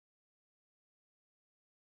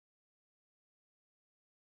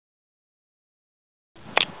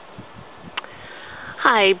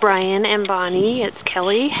Hi, Brian and Bonnie. It's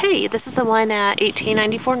Kelly. Hey, this is the one at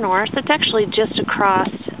 1894 North. It's actually just across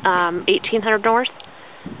 1800 North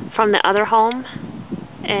from the other home,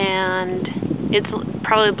 and it's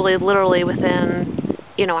probably literally within,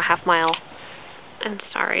 a half mile. I'm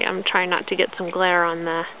sorry, I'm trying not to get some glare on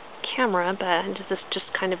the camera, but this is just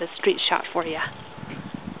kind of a street shot for you.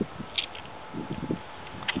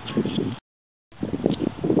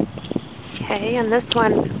 Okay, and this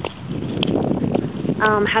one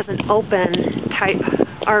has an open type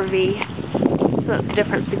RV, so that's the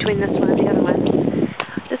difference between this one and the other one.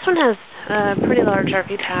 This one has a pretty large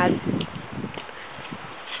RV pad,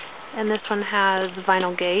 and this one has a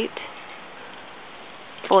vinyl gate,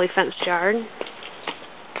 fully fenced yard.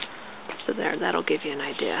 So there, that'll give you an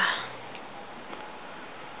idea.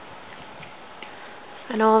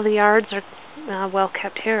 And all of the yards are well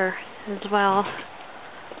kept here as well.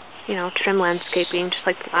 Trim landscaping, just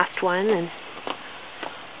like the last one, and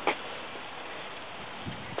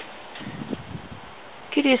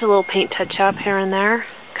could use a little paint touch-up here and there,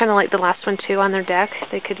 kind of like the last one too on their deck.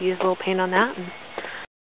 They could use a little paint on that.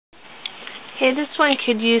 Okay, this one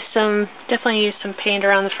could definitely use some paint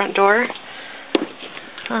around the front door.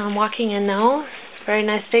 Walking in though, very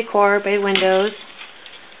nice decor, bay windows.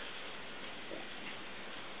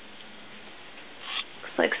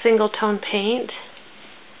 Looks like single-tone paint.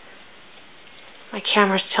 My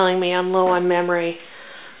camera's telling me I'm low on memory,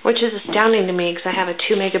 which is astounding to me because I have a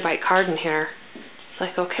 2 megabyte card in here. It's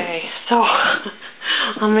like, okay, so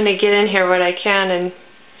I'm going to get in here what I can and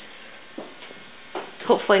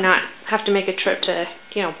hopefully not have to make a trip to,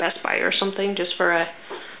 Best Buy or something just for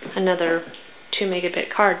another 2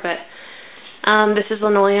 megabit card. But this is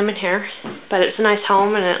linoleum in here, but it's a nice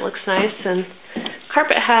home and it looks nice. And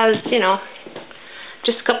carpet has,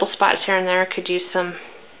 just a couple spots here and there. Could use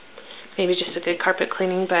maybe just a good carpet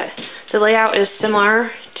cleaning, but the layout is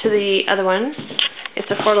similar to the other one. It's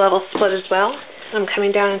a 4-level split as well. I'm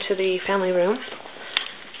coming down into the family room.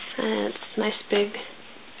 It's a nice big,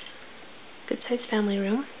 good-sized family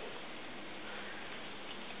room.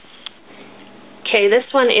 Okay, this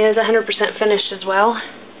one is 100% finished as well.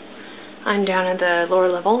 I'm down at the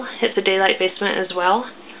lower level. It's a daylight basement as well.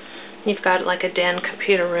 You've got like a den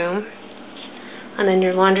computer room, and then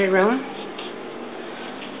your laundry room,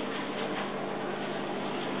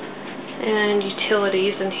 and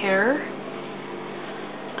utilities in here,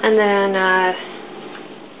 and then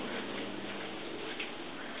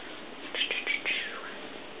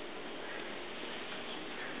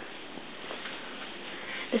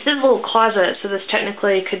this is a little closet, so this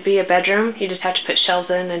technically could be a bedroom. You just have to put shelves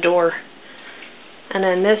in and a door. And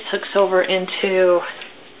then this hooks over into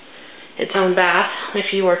its own bath,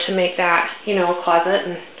 if you were to make that, a closet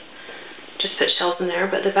and just put shelves in there.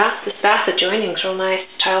 But this bath adjoining is real nice.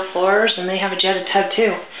 Tile floors, and they have a jetted tub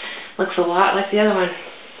too. Looks a lot like the other one.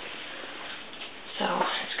 So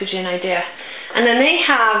this gives you an idea. And then they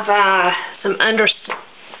have some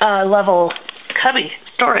level cubby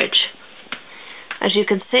storage, as you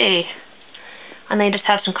can see. And they just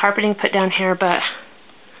have some carpeting put down here,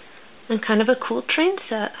 and kind of a cool train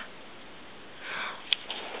set.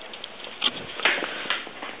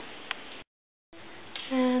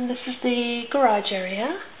 And this is the garage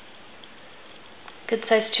area. Good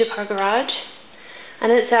sized 2-car garage.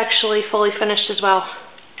 And it's actually fully finished as well.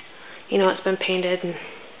 It's been painted and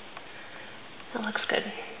it looks good.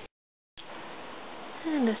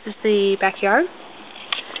 And this is the backyard.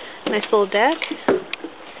 Nice little deck.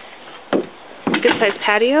 Good sized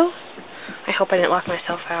patio. I hope I didn't lock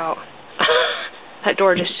myself out. That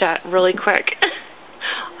door just shut really quick.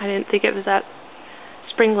 I didn't think it was that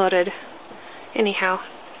spring loaded. Anyhow,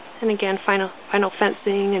 and again, final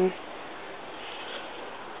fencing, and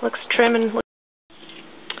looks trim and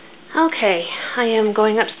okay. I am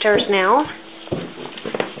going upstairs now,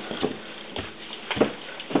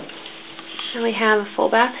 and we have a full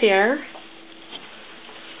bath here.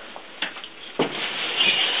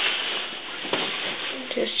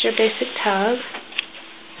 Just your basic tub,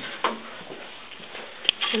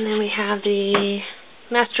 and then we have the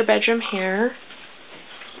master bedroom here.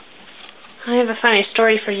 I have a funny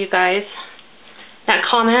story for you guys. That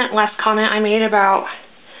last comment I made about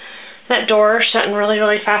that door shutting really,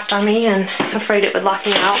 really fast on me and afraid it would lock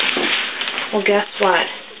me out. Well, guess what?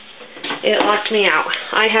 It locked me out.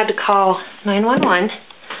 I had to call 911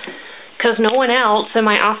 because no one else in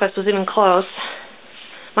my office was even close.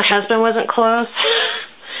 My husband wasn't close.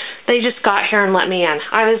 They just got here and let me in.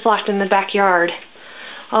 I was locked in the backyard,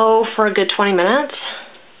 for a good 20 minutes.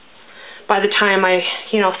 By the time I,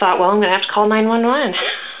 thought, well, I'm going to have to call 911.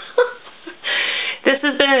 This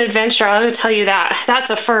has been an adventure, I will tell you that. That's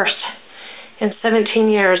a first. In 17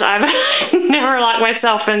 years, I've never locked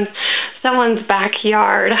myself in someone's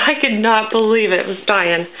backyard. I could not believe it. It was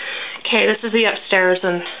dying. Okay, this is the upstairs,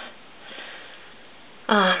 and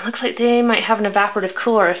looks like they might have an evaporative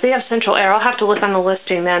cooler. If they have central air, I'll have to look on the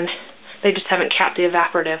listing then. They just haven't capped the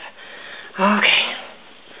evaporative. Okay.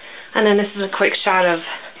 And then this is a quick shot of,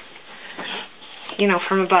 you know,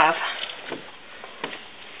 from above.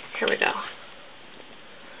 Here we go.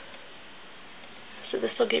 So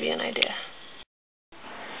this will give you an idea.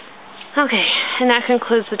 Okay, and that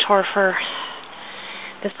concludes the tour for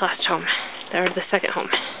this last home, or the second home.